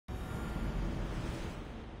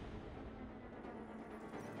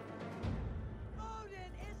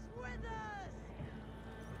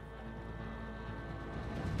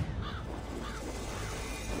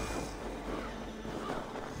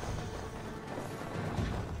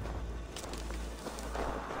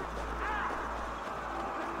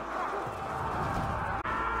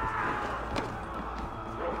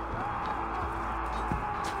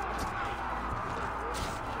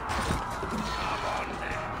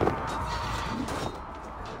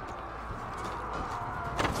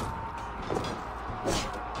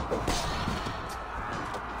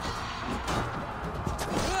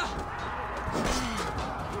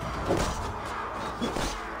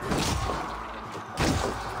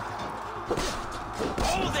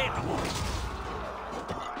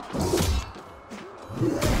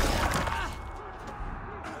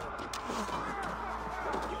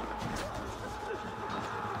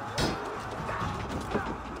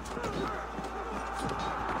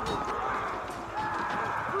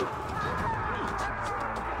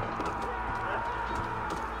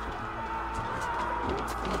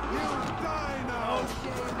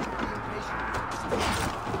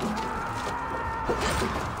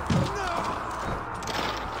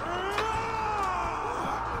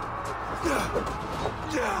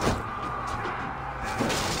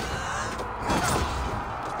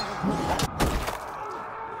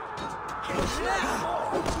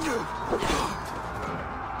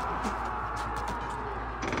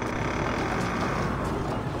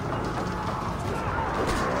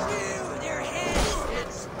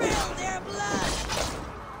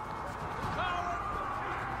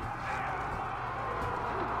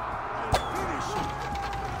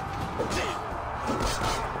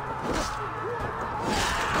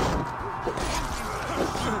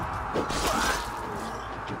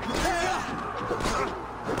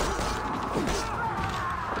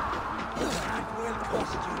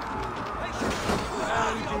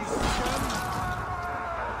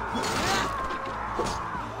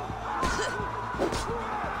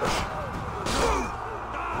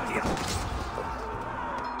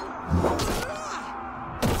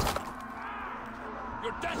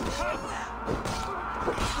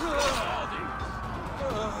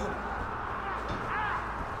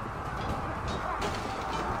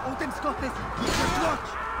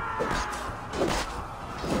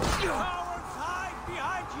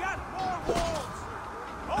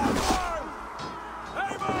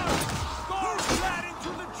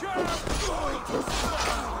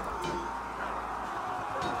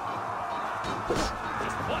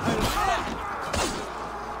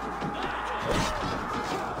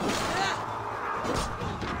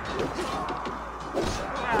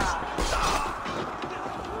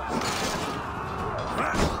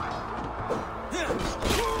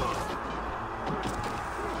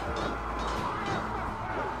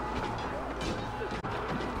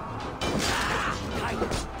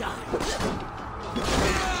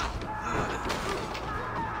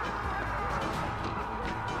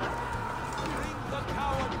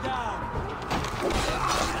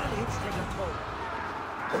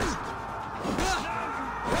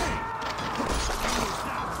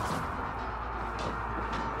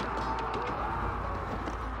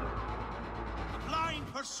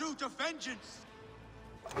Pursuit of vengeance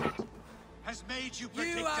has made you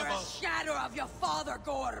predictable. You are a shadow of your father,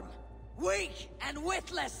 Gorm. Weak and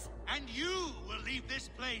witless. And you will leave this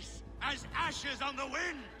place as ashes on the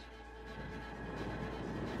wind.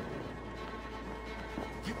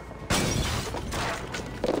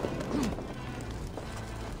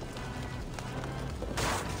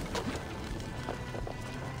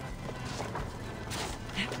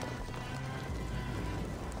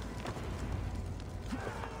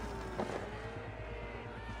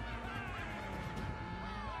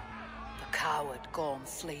 Coward Gorm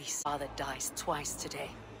flees. Father dies twice today.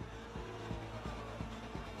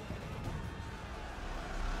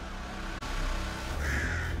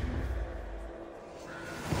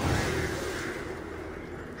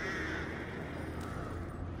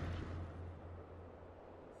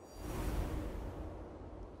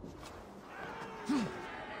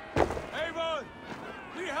 Avon!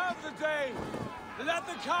 We have the day! Let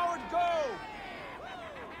the coward go!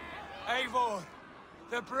 Avon!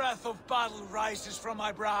 The breath of battle rises from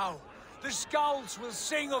my brow. The scouts will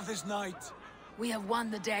sing of this night. We have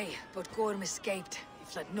won the day, but Gorm escaped. He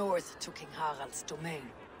fled north to King Harald's domain.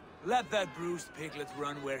 Let that bruised piglet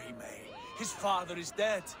run where he may. His father is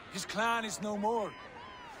dead. His clan is no more.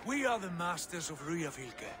 We are the masters of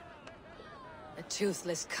Ryafylke. A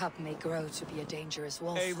toothless cub may grow to be a dangerous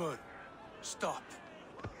wolf. Eivor, stop.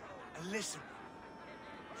 And listen.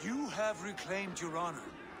 You have reclaimed your honor.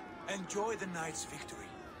 Enjoy the night's victory.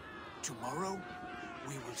 Tomorrow,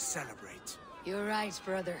 we will celebrate. You're right,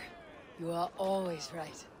 brother. You are always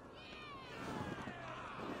right.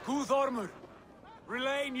 Guthormur,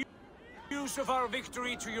 relay news of our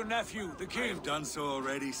victory to your nephew, the king. I've done so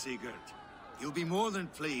already, Sigurd. He'll be more than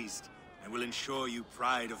pleased, and will ensure you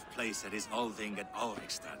pride of place at his Althing at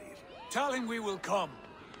Alrikstadir. Tell him we will come,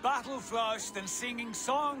 battle-flushed and singing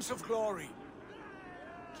songs of glory.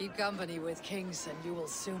 Keep company with kings, and you will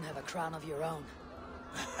soon have a crown of your own.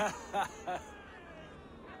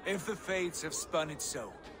 If the fates have spun it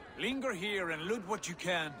so, linger here and loot what you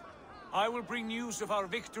can. I will bring news of our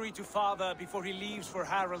victory to father before he leaves for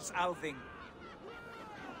Harald's Althing.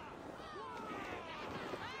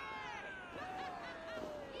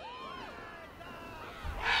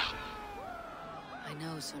 I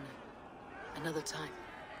know, Sona. Another time.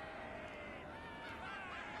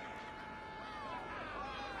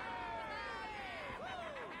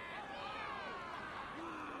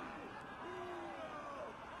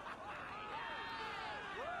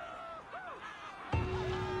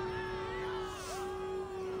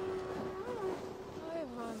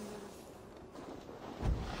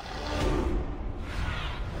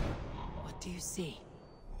 What do you see?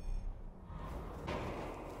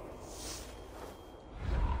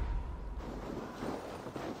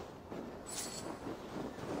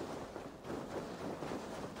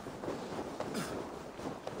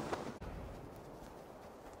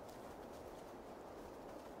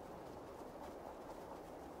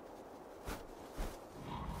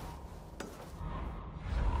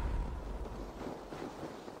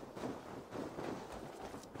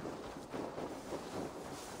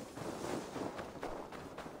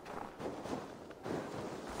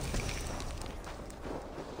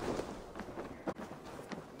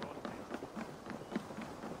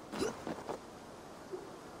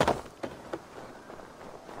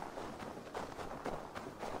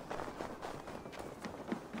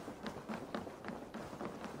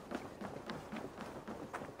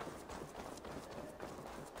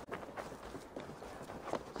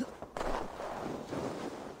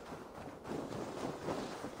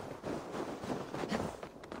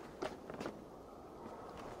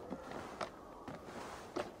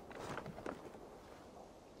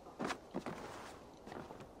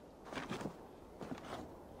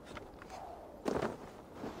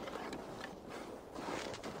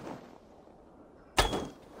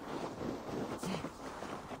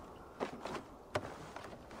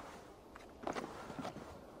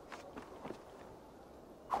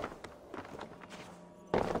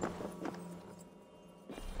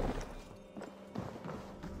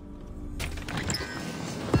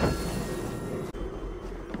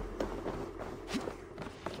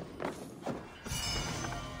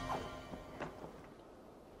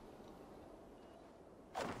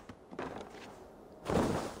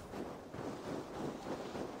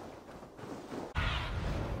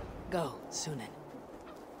 Go, Sunan.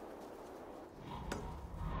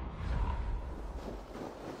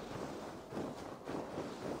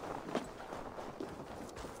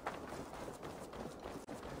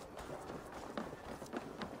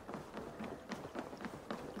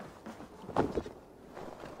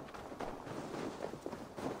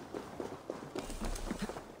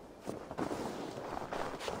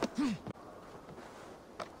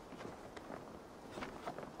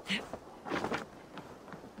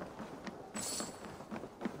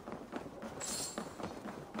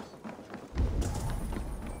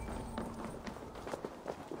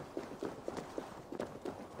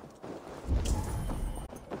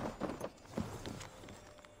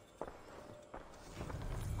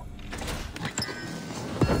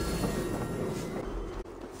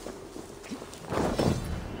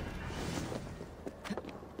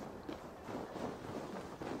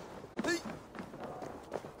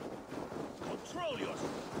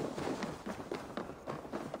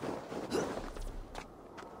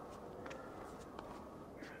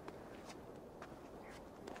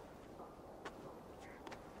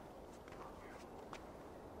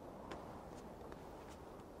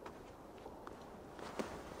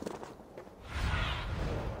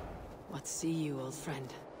 What see you, old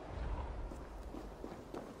friend?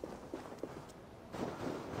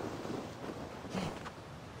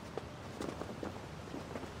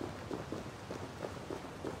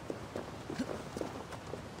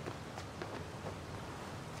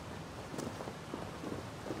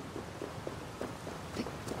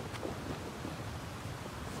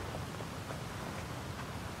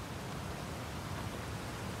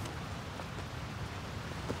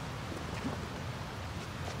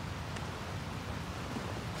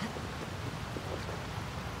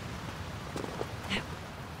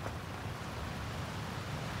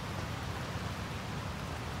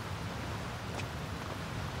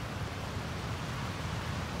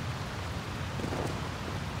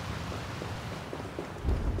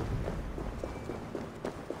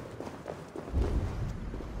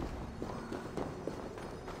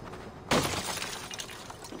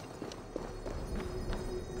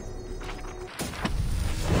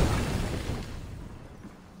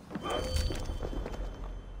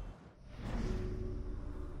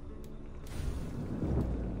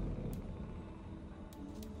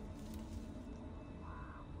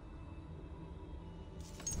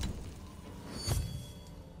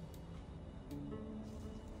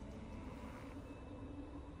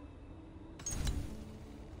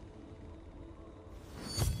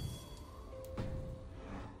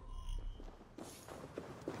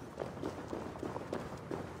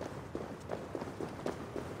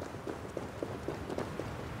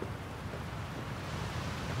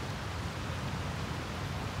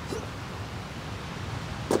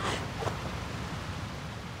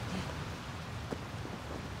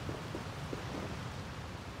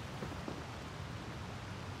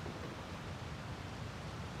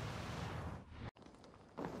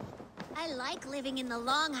 I like living in the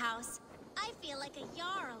Longhouse. I feel like a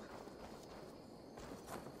Jarl.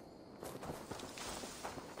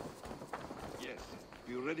 Yes,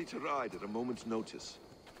 be ready to ride at a moment's notice.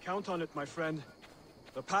 Count on it, my friend.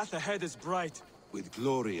 The path ahead is bright. With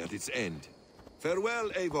glory at its end. Farewell,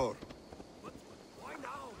 Eivor. Why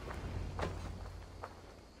now?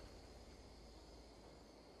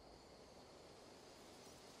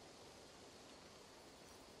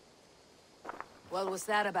 What was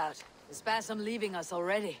that about? Is Basim leaving us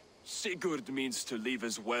already? Sigurd means to leave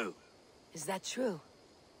as well. Is that true?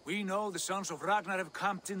 We know the sons of Ragnar have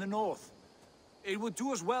camped in the north. It would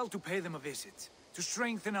do us well to pay them a visit, to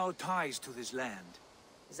strengthen our ties to this land.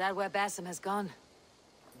 Is that where Basim has gone?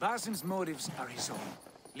 Basim's motives are his own.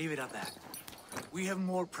 Leave it at that. We have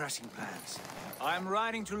more pressing plans. I am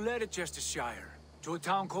riding to Leicestershire, to a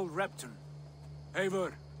town called Repton.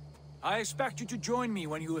 Eivor, I expect you to join me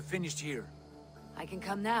when you have finished here. I can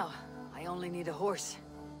come now. I only need a horse.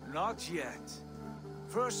 Not yet.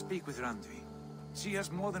 First speak with Randvi. She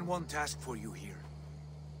has more than one task for you here.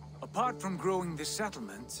 Apart from growing this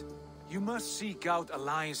settlement, you must seek out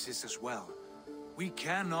alliances as well. We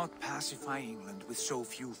cannot pacify England with so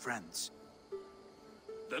few friends.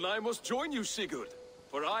 Then I must join you, Sigurd,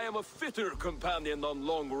 for I am a fitter companion on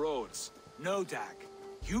long roads. No, Dag.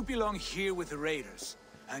 You belong here with the raiders,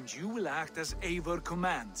 and you will act as Eivor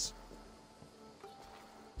commands.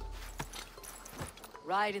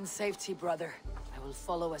 Ride in safety, brother. I will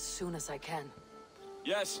follow as soon as I can.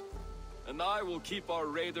 Yes, and I will keep our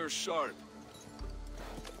raiders sharp.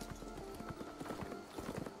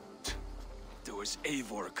 Do as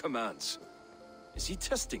Eivor commands. Is he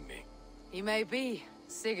testing me? He may be.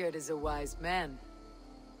 Sigurd is a wise man.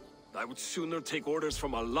 I would sooner take orders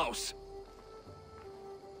from a louse.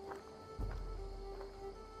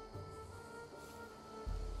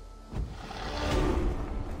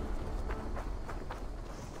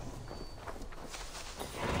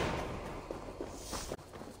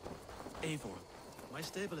 Eivor, my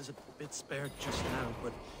stable is a bit spared just now,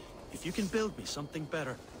 but if you can build me something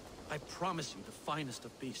better, I promise you the finest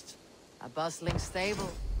of beasts. A bustling stable.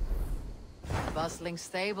 A bustling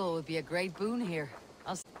stable would be a great boon here.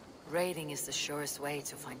 Raiding is the surest way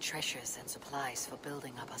to find treasures and supplies for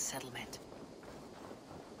building up a settlement.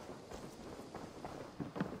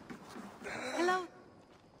 Hello.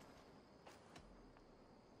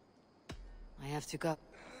 I have to go.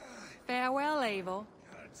 Farewell, Eivor.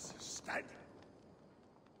 Stand.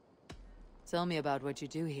 Tell me about what you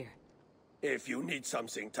do here. If you need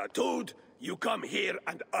something tattooed, you come here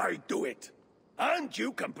and I do it. And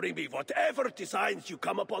you can bring me whatever designs you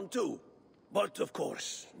come upon too. But of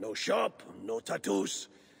course, no shop, no tattoos.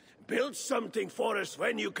 Build something for us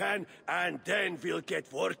when you can, and then we'll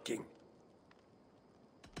get working.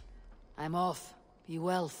 I'm off. Be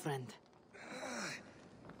well, friend.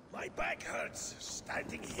 My back hurts,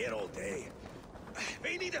 standing here all day.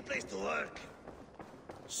 We need a place to work.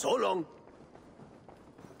 So long.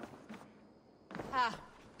 Ah,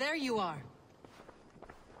 there you are.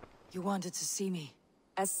 You wanted to see me.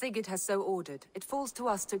 As Sigurd has so ordered, it falls to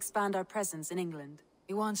us to expand our presence in England.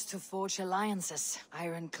 He wants to forge alliances,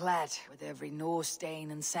 ironclad, with every Norse,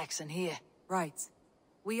 Dane, and Saxon here. Right.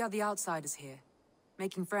 We are the outsiders here.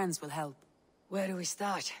 Making friends will help. Where do we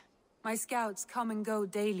start? My scouts come and go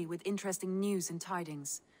daily with interesting news and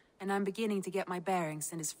tidings, and I'm beginning to get my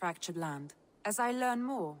bearings in this fractured land. As I learn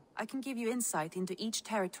more, I can give you insight into each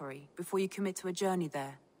territory before you commit to a journey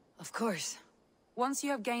there. Of course. Once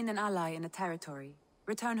you have gained an ally in a territory,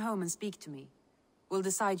 return home and speak to me. We'll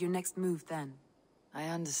decide your next move then. I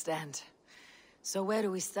understand. So where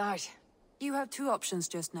do we start? You have two options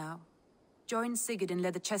just now. Join Sigurd in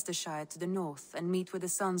Leicestershire to the north and meet with the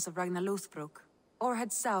sons of Ragnar Lothbrok. Or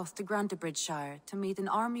head south to Grantebridgeshire to meet an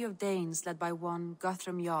army of Danes led by one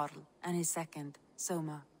Guthrum Jarl and his second,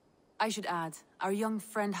 Soma. I should add, our young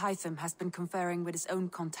friend Hytham has been conferring with his own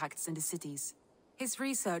contacts in the cities. His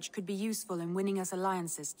research could be useful in winning us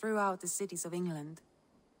alliances throughout the cities of England.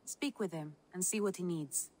 Speak with him and see what he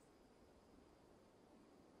needs.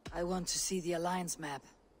 I want to see the alliance map.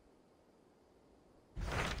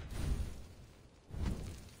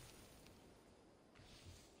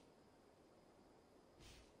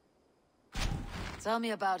 Tell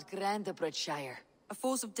me about Grantebridgeshire. A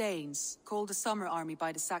force of Danes, called the Summer Army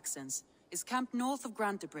by the Saxons, is camped north of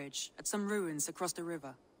Grantebridge at some ruins across the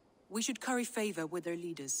river. We should curry favor with their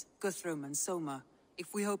leaders, Guthrum and Soma,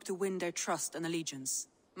 if we hope to win their trust and allegiance.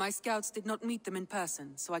 My scouts did not meet them in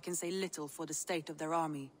person, so I can say little for the state of their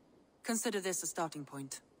army. Consider this a starting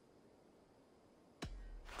point.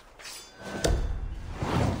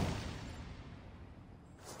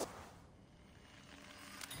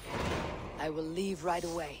 I will leave right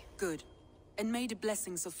away. Good. And may the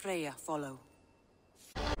blessings of Freya follow.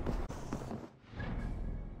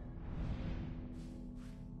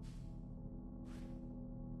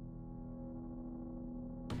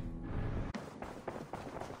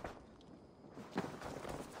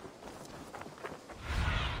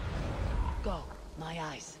 Go, my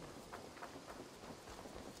eyes.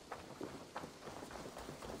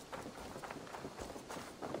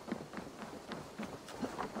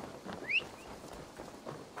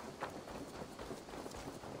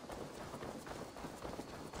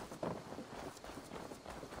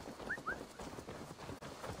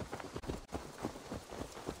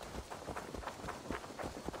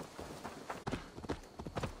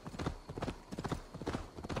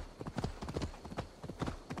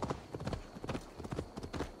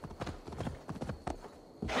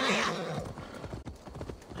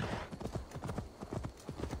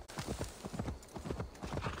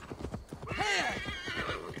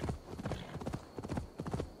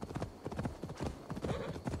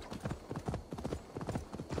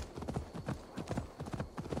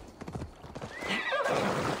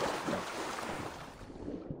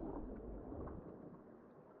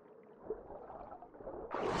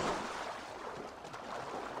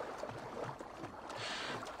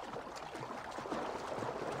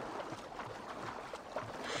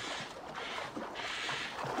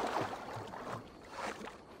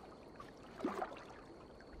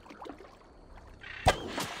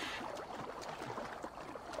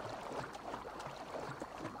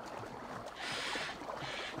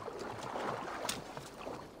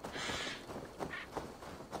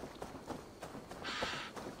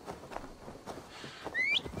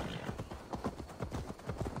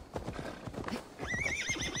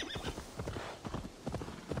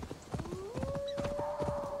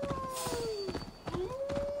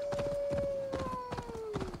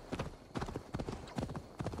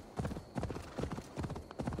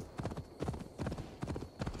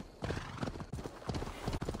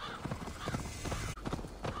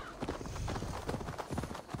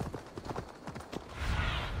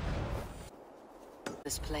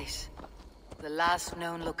 this place. The last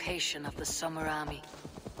known location of the Summer Army.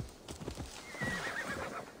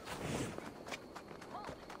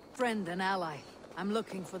 Friend and ally. I'm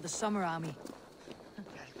looking for the Summer Army.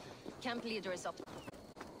 Camp leader is up.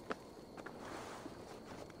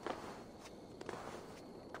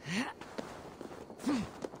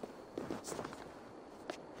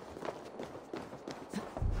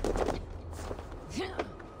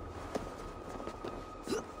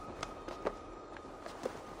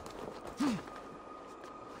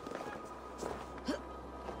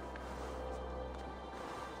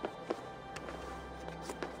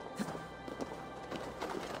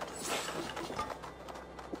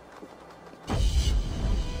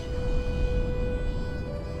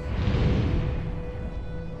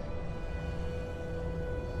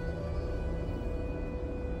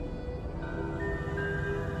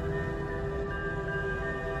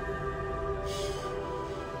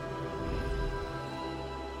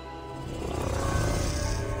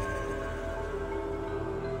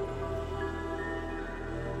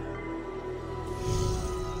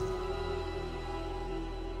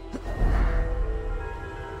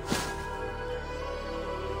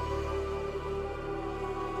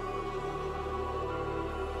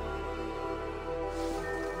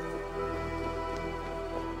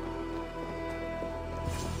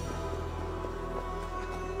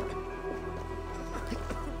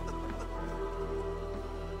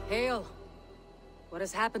 Hail! What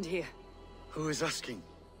has happened here? Who is asking?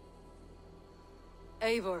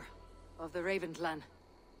 Eivor, of the Raven clan.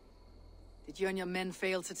 Did you and your men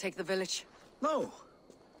fail to take the village? No.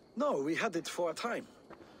 No, we had it for a time.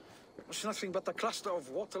 It was nothing but a cluster of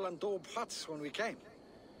wattle and daub huts when we came.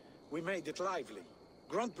 We made it lively.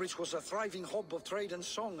 Gruntbridge was a thriving hub of trade and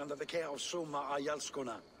song under the care of Soma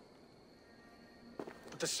Ayalskona.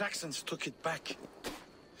 But the Saxons took it back.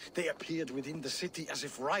 They appeared within the city as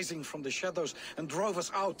if rising from the shadows and drove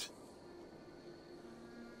us out.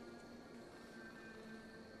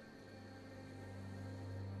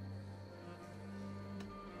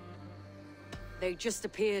 They just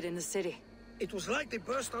appeared in the city. It was like they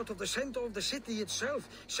burst out of the center of the city itself,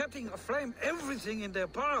 setting aflame everything in their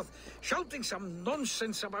path, shouting some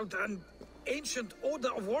nonsense about an ancient order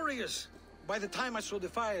of warriors. By the time I saw the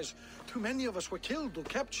fires, too many of us were killed or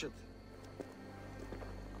captured.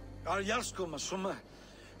 Ayalskona, Soma,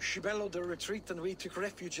 she bellowed a retreat and we took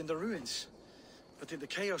refuge in the ruins. But in the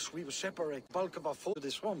chaos we were separate, bulk of our foe to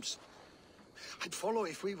the swamps. I'd follow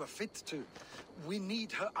if we were fit to. We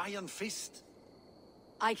need her iron fist.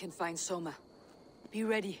 I can find Soma. Be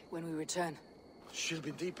ready when we return. She'll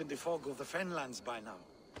be deep in the fog of the Fenlands by now.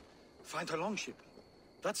 Find her longship.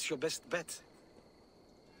 That's your best bet.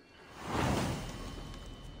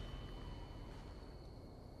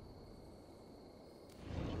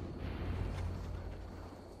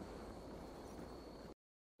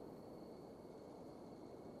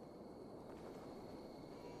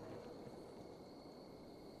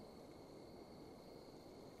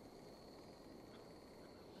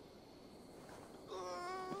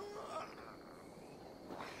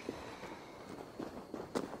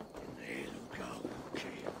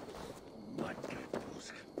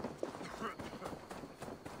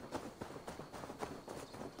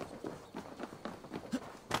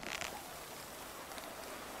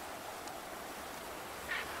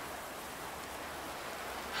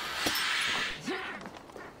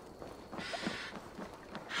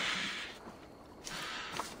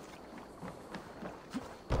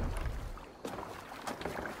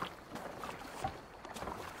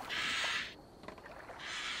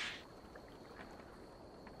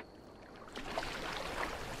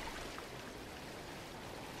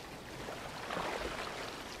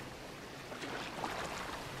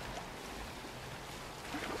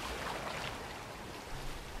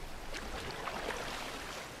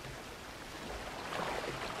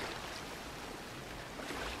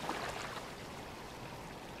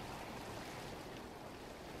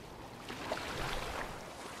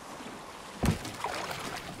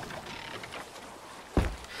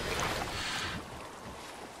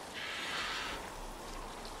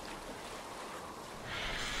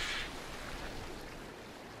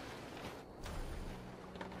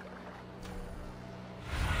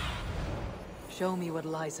 Show me what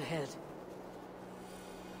lies ahead.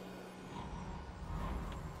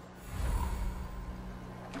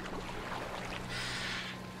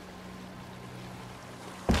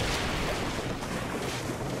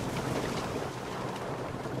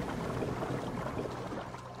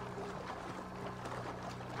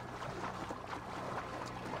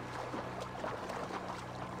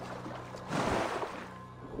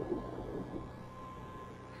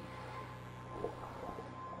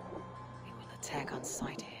 tech on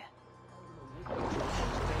site here.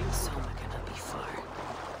 Soma cannot be far.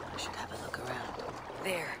 I should have a look around.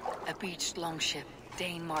 There, a beached longship.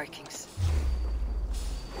 Dane markings.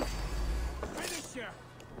 Finisher!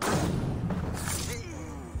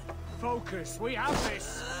 Focus, we have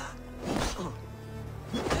this!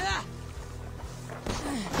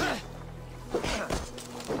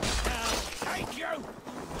 Take you!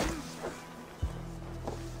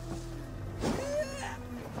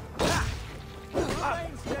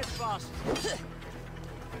 Remain steadfast!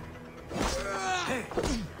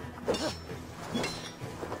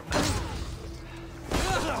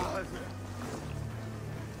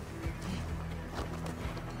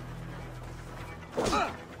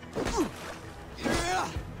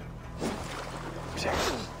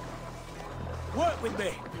 Work with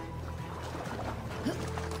me!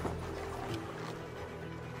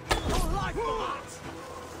 Your life for that!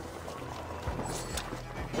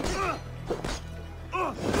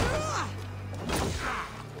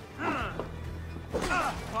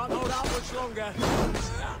 Can't hold out much longer.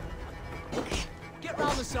 Get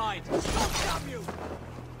round the side. Stop, damn you!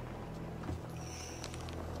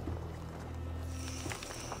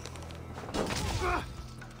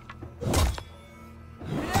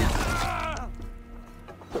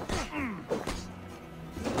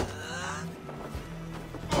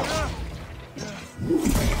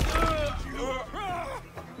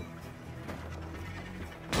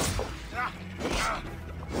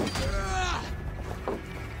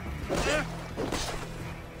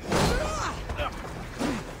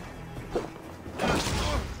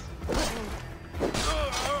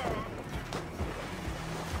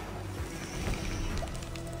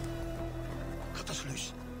 Cut us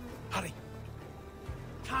loose. Hurry.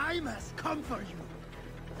 Time has come for you.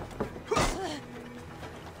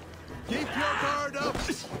 Keep your guard up.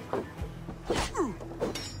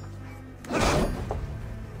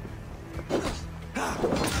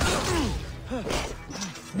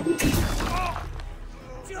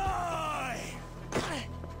 Die!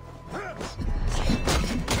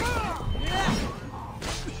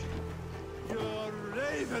 Your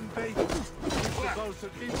raven bait is about to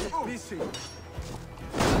keep you busy.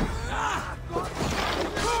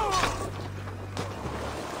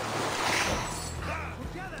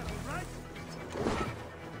 Together, right?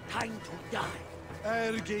 Time to die.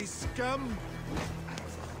 Ergi scum.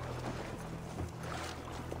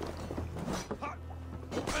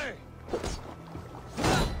 Hey.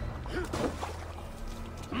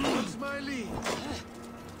 What's my lead?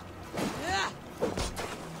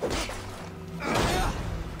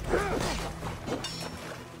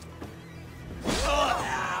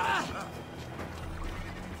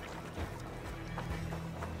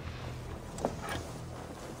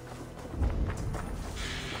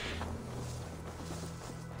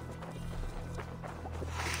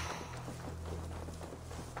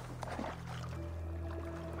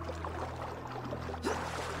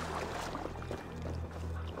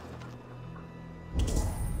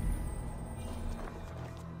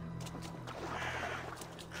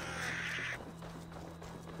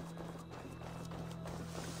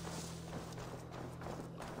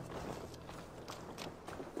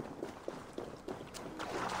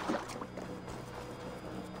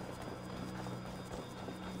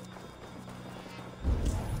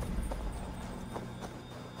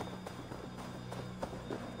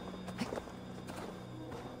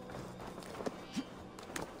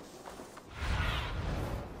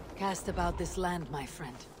 Cast about this land, my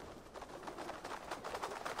friend.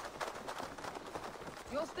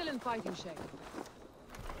 You're still in fighting shape.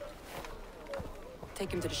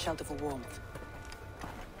 Take him to the shelter for warmth.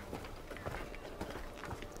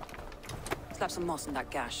 Slap some moss in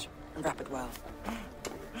that gash, and wrap it well.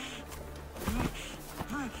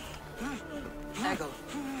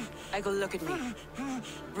 Eggle, look at me.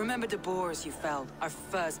 Remember the boars you felled, our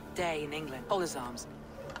first day in England? Hold his arms.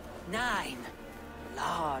 9.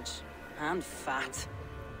 Large and fat.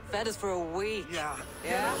 Fed us for a week. Yeah.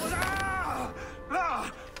 Yeah?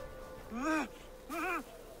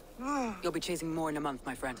 You'll be chasing more in a month,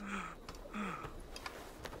 my friend.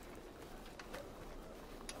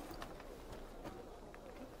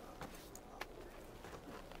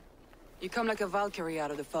 You come like a Valkyrie out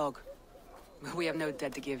of the fog. But we have no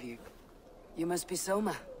dead to give you. You must be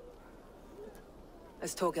Soma.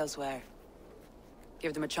 Let's talk elsewhere.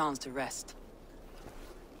 Give them a chance to rest.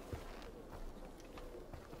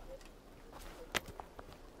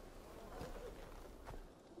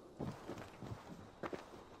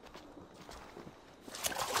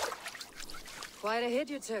 Quite a hit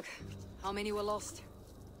you took. How many were lost?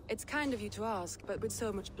 It's kind of you to ask, but with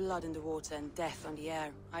so much blood in the water and death on the air,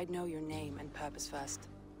 I'd know your name and purpose first.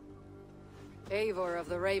 Eivor of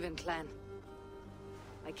the Raven clan.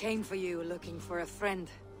 I came for you looking for a friend,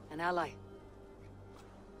 an ally.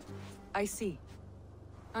 I see.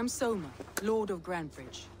 I'm Soma, Lord of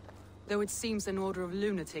Grantebridge. Though it seems an order of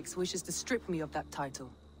lunatics wishes to strip me of that title.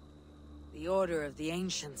 The Order of the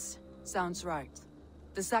Ancients. Sounds right.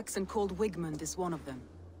 The Saxon called Wigmund is one of them.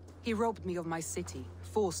 He robbed me of my city,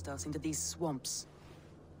 forced us into these swamps.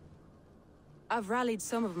 I've rallied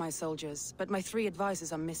some of my soldiers, but my 3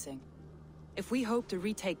 advisors are missing. If we hope to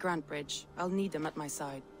retake Grantebridge, I'll need them at my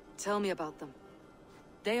side. Tell me about them.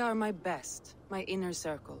 They are my best, my inner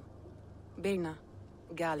circle. Birna,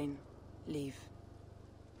 Galin, Liv.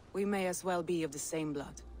 We may as well be of the same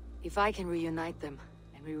blood. If I can reunite them,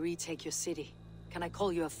 and we retake your city, can I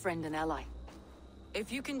call you a friend and ally?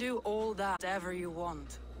 If you can do all that ever you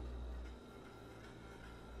want.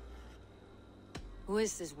 Who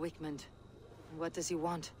is this Wigmund? And what does he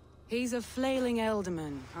want? He's a flailing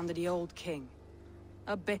elderman under the old king.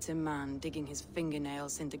 A bitter man digging his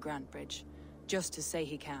fingernails into Grantebridge, just to say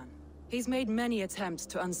he can. He's made many attempts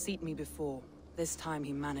to unseat me before. This time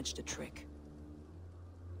he managed a trick.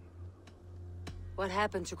 What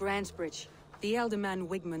happened to Grantebridge? The elderman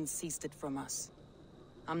Wigmund seized it from us.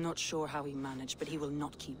 I'm not sure how he managed, but he will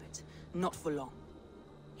not keep it. Not for long.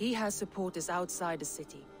 He has supporters outside the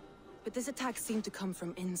city, but this attack seemed to come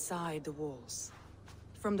from inside the walls.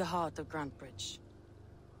 From the heart of Grantebridge.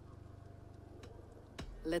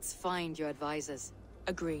 Let's find your advisors.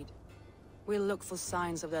 Agreed. We'll look for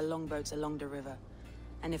signs of their longboats along the river.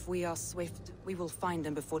 And if we are swift, we will find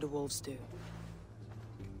them before the wolves do.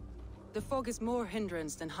 The fog is more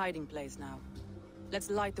hindrance than hiding place now. Let's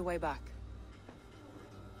light the way back.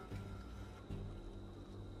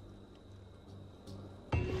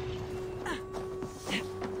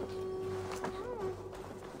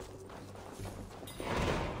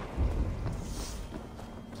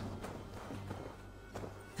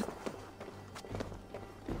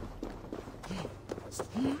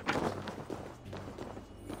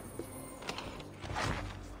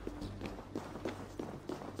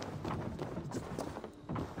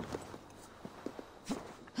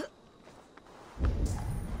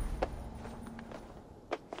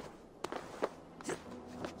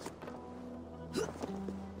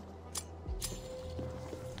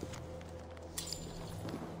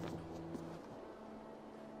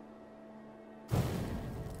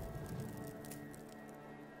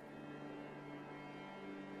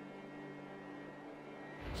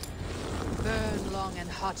 Burn long and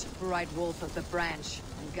hot, bright wolf of the branch,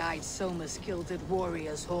 and guide Soma's gilded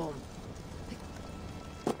warriors home.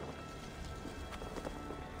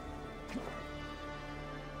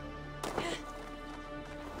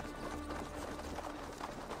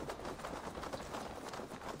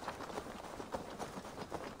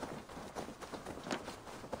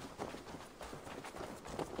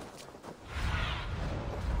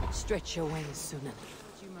 Stretch your wings, Sunan.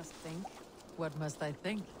 You must think. What must I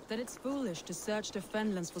think? That it's foolish to search the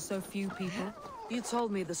Fenlands for so few people. You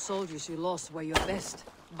told me the soldiers you lost were your best,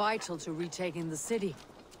 vital to retaking the city.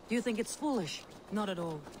 Do you think it's foolish? Not at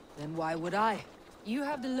all. Then why would I? You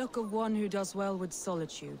have the look of one who does well with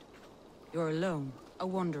solitude. You're alone, a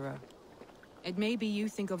wanderer. It may be you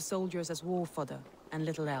think of soldiers as war fodder, and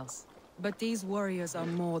little else. But these warriors are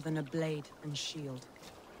more than a blade and shield.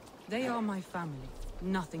 They are my family,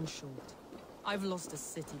 nothing short. I've lost a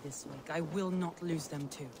city this week. I will not lose them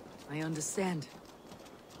too. I understand.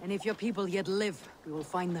 And if your people yet live, we will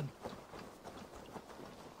find them.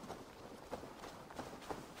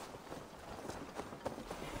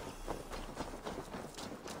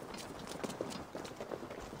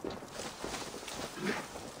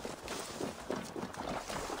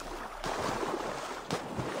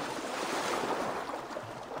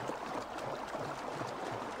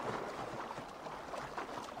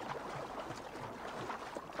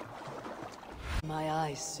 My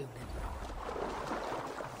eyes, Sunan.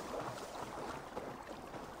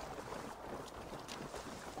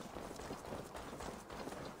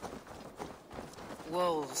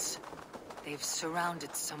 Wolves. They've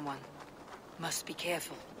surrounded someone. Must be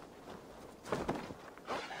careful.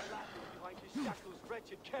 Shackles,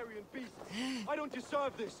 wretched carrion beast. I don't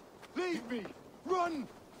deserve this. Leave me. Run!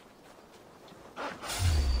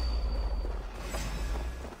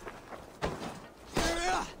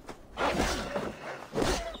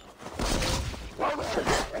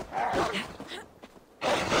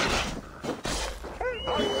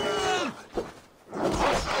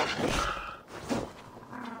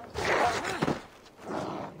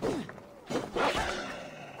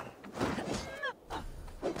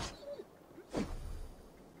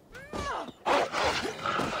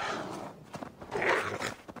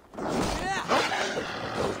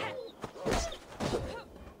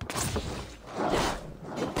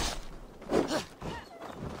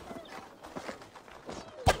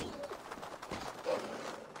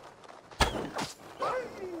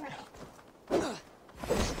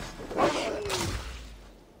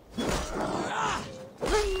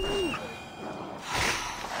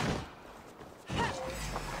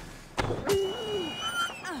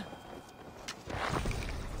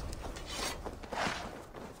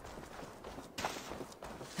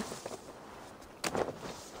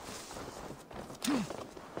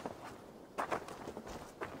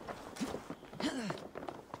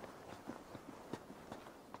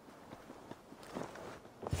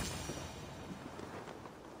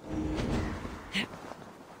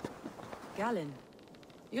 Galen,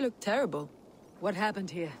 you look terrible. What happened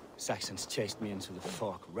here? Saxons chased me into the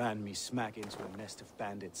fog, ran me smack into a nest of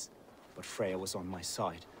bandits. But Freya was on my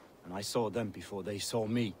side, and I saw them before they saw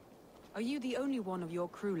me. Are you the only one of your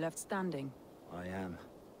crew left standing? I am,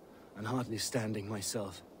 and hardly standing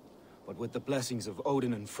myself. But with the blessings of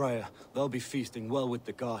Odin and Freya, they'll be feasting well with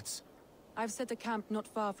the gods. I've set a camp not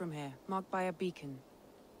far from here, marked by a beacon.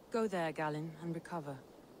 Go there, Galen, and recover.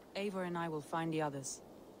 Eivor and I will find the others.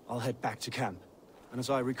 I'll head back to camp, and as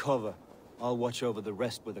I recover, I'll watch over the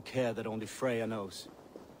rest with a care that only Freya knows.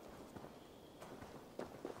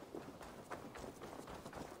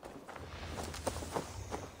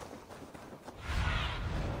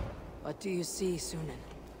 What do you see, Sunan?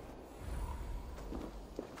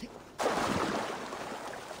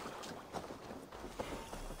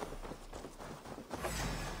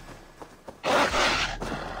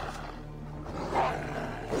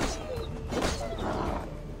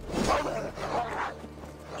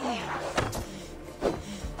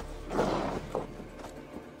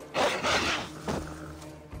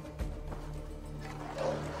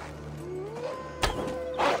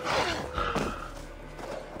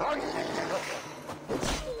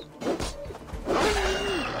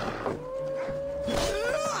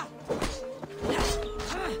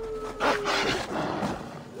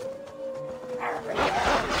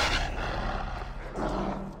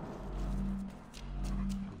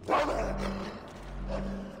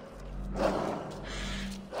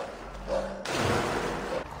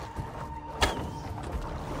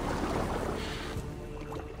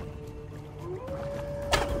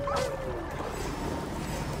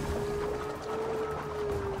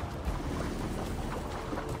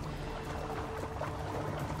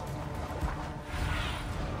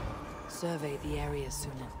 Survey the area,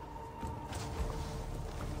 Sunan.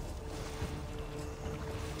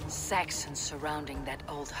 Saxons surrounding that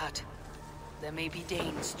old hut. There may be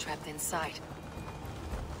Danes trapped inside.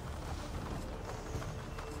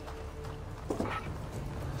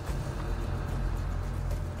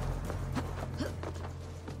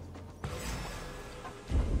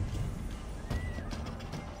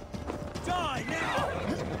 Die now!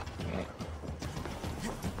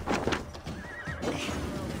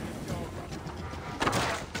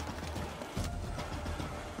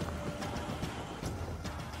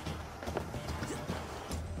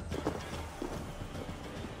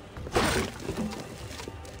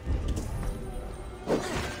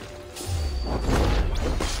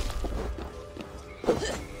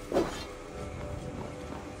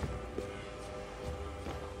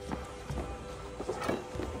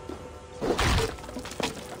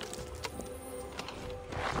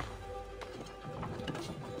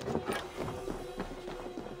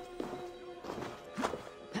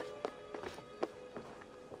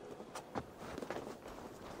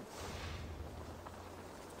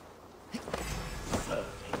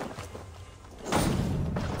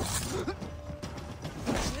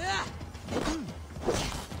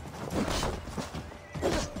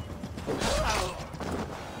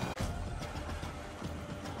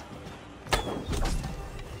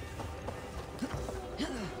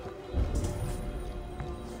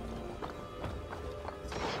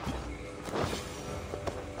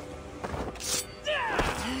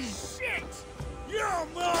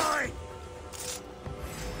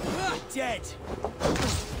 Dead!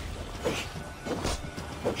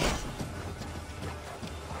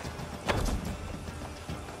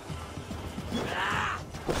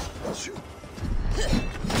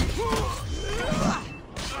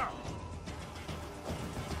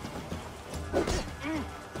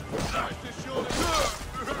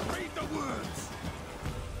 Read the words!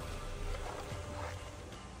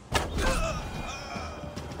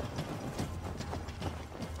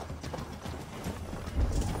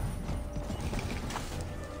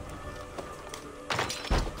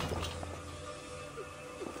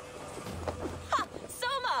 Ha!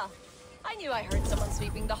 Soma! I knew I heard someone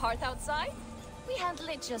sweeping the hearth outside. We handle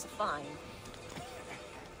it just fine.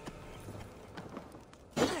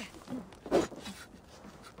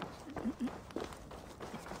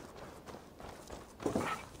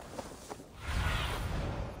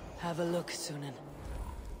 Have a look, Sunan.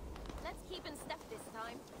 Let's keep in step this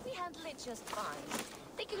time. We handle it just fine.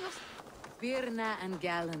 Thinking of... Birna and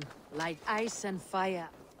Galen, like ice and fire.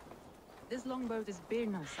 This longboat is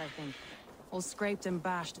Birna's, I think. All scraped and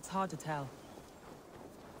bashed, it's hard to tell.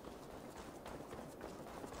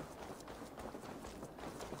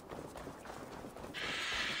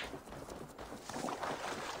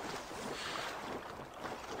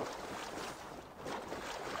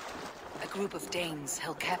 A group of Danes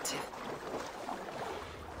held captive.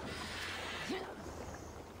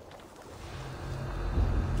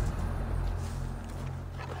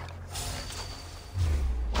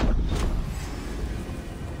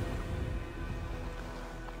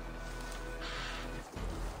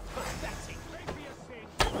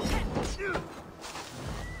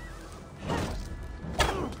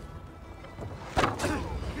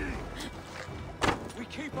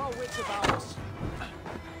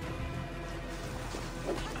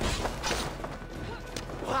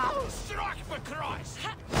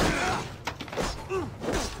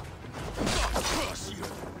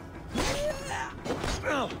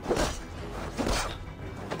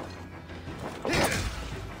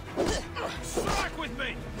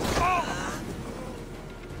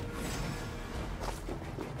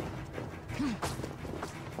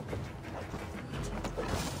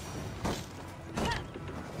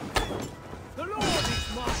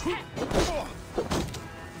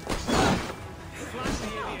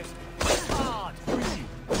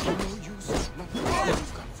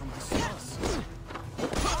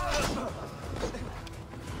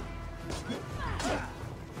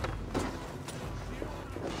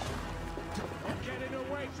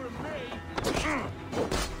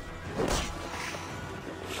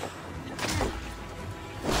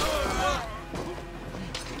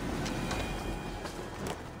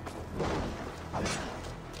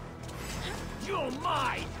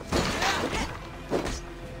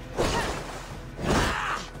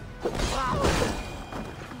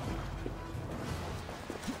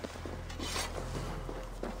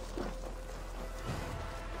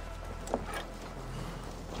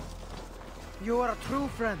 You are a true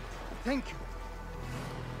friend. Thank you.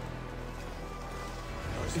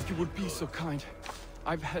 If you would be so kind.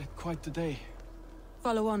 I've had quite the day.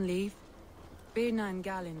 Follow on, Leave. Birna and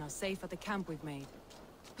Galin are safe at the camp we've made.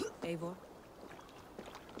 Eivor?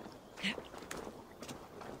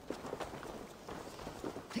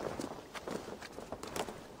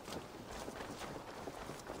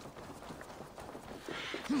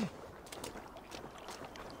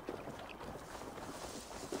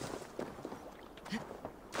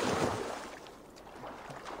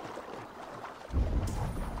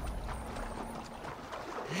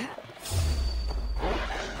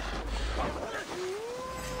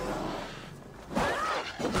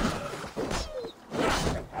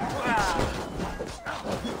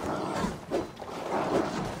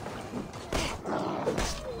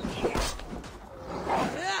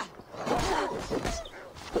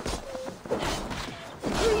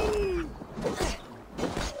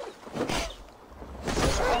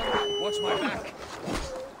 Watch my back.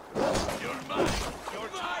 You're mine. Your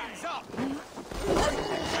time's up.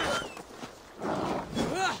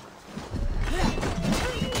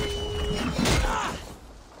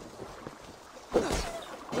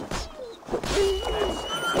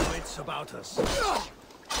 Wits about us.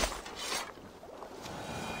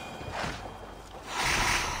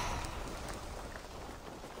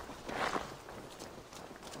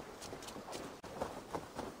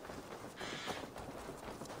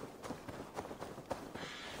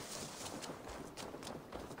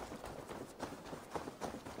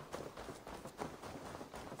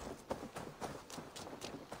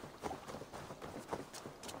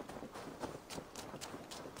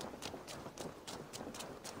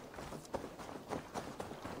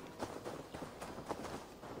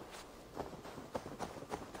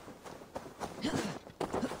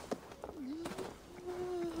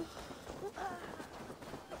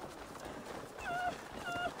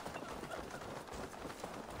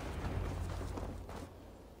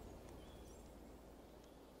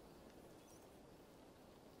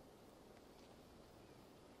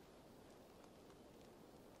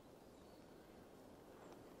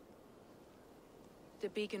 The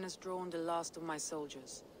beacon has drawn the last of my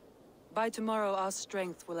soldiers. By tomorrow our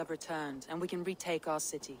strength will have returned, and we can retake our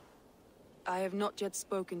city. I have not yet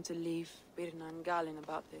spoken to Leif, Birna and Galin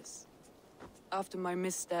about this. After my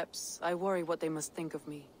missteps, I worry what they must think of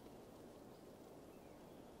me.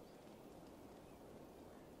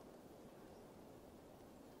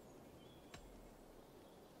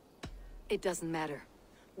 It doesn't matter.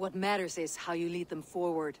 What matters is how you lead them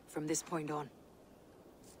forward from this point on.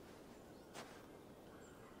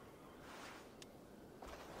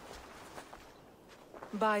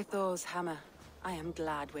 By Thor's hammer, I am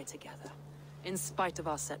glad we're together. In spite of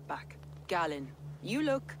our setback. Galin, you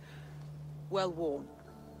look... well worn.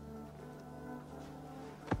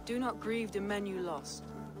 Do not grieve the men you lost.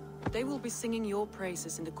 They will be singing your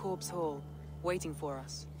praises in the Corpse Hall, waiting for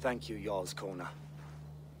us. Thank you, Jarl's Corner.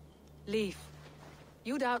 Leif,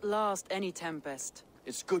 you'd outlast any tempest.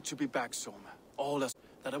 It's good to be back, Soma. All us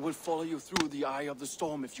that I will follow you through the eye of the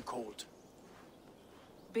storm if you called.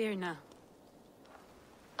 Birna.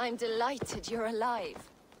 I'm delighted you're alive.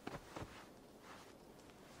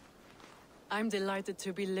 I'm delighted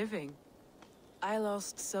to be living. I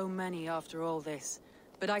lost so many after all this,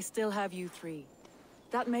 but I still have you three.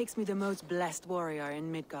 That makes me the most blessed warrior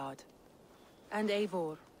in Midgard. And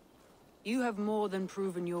Eivor, you have more than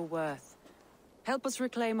proven your worth. Help us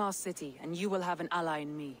reclaim our city, and you will have an ally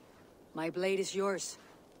in me. My blade is yours.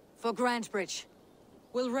 For Grantebridge.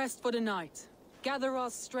 We'll rest for the night, gather our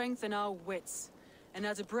strength and our wits, and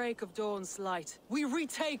at the break of dawn's light, we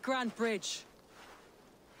retake Grantebridge!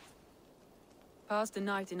 Pass the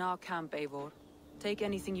night in our camp, Eivor. Take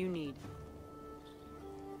anything you need.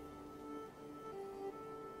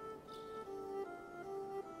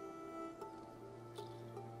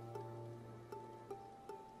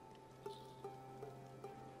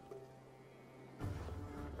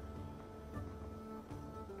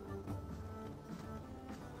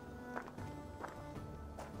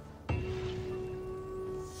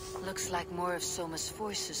 Looks like more of Soma's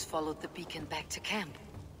forces followed the beacon back to camp.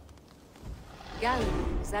 Gal,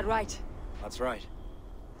 is that right? That's right.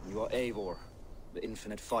 You are Eivor, the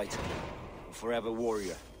infinite fighter, a forever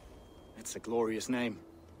warrior. It's a glorious name.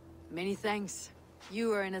 Many thanks. You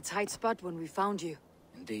were in a tight spot when we found you.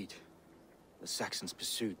 Indeed. The Saxons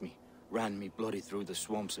pursued me, ran me bloody through the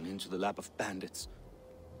swamps and into the lap of bandits.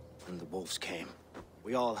 And the wolves came.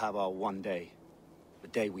 We all have our one day. The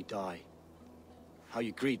day we die. How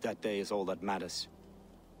you greet that day is all that matters.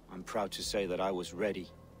 I'm proud to say that I was ready.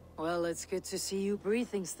 Well, it's good to see you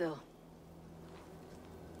breathing still.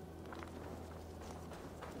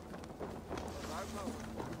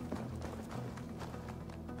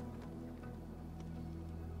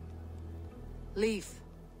 Leaf.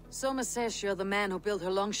 Soma says you're the man who built her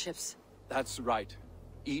longships. That's right.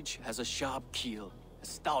 Each has a sharp keel, a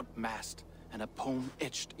stout mast, and a poem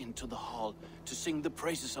etched into the hull to sing the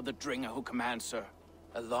praises of the Dringer who commands her.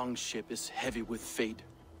 A longship is heavy with fate.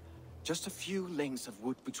 Just a few lengths of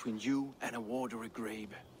wood between you and a watery grave.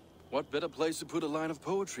 What better place to put a line of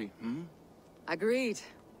poetry, hmm? Agreed.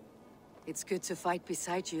 It's good to fight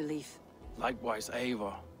beside you, Leaf. Likewise,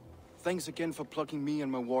 Eivor. Thanks again for plucking me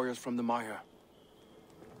and my warriors from the mire.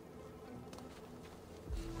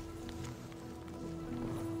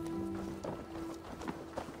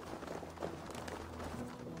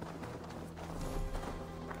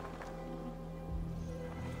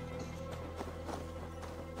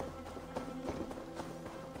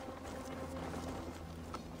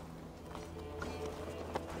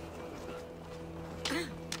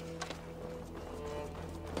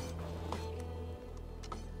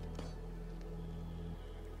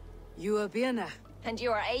 You are Birna. And you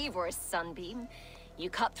are Eivor's sunbeam. You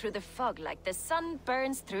cut through the fog like the sun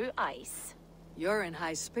burns through ice. You're in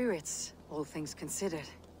high spirits, all things considered.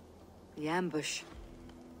 The ambush.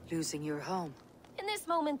 Losing your home. In this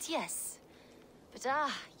moment, yes. But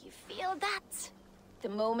you feel that? The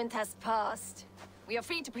moment has passed. We are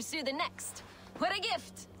free to pursue the next. What a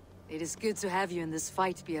gift! It is good to have you in this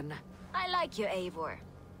fight, Birna. I like you, Eivor.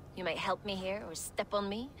 You may help me here or step on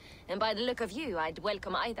me, and by the look of you, I'd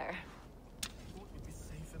welcome either. Thought we'd be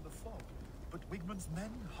safe in the fog, but Wigmund's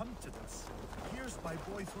men hunted us, pierced my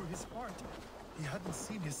boy through his heart. He hadn't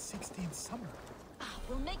seen his 16th summer.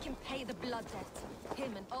 We'll make him pay the blood debt.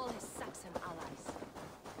 Him and all his Saxon allies.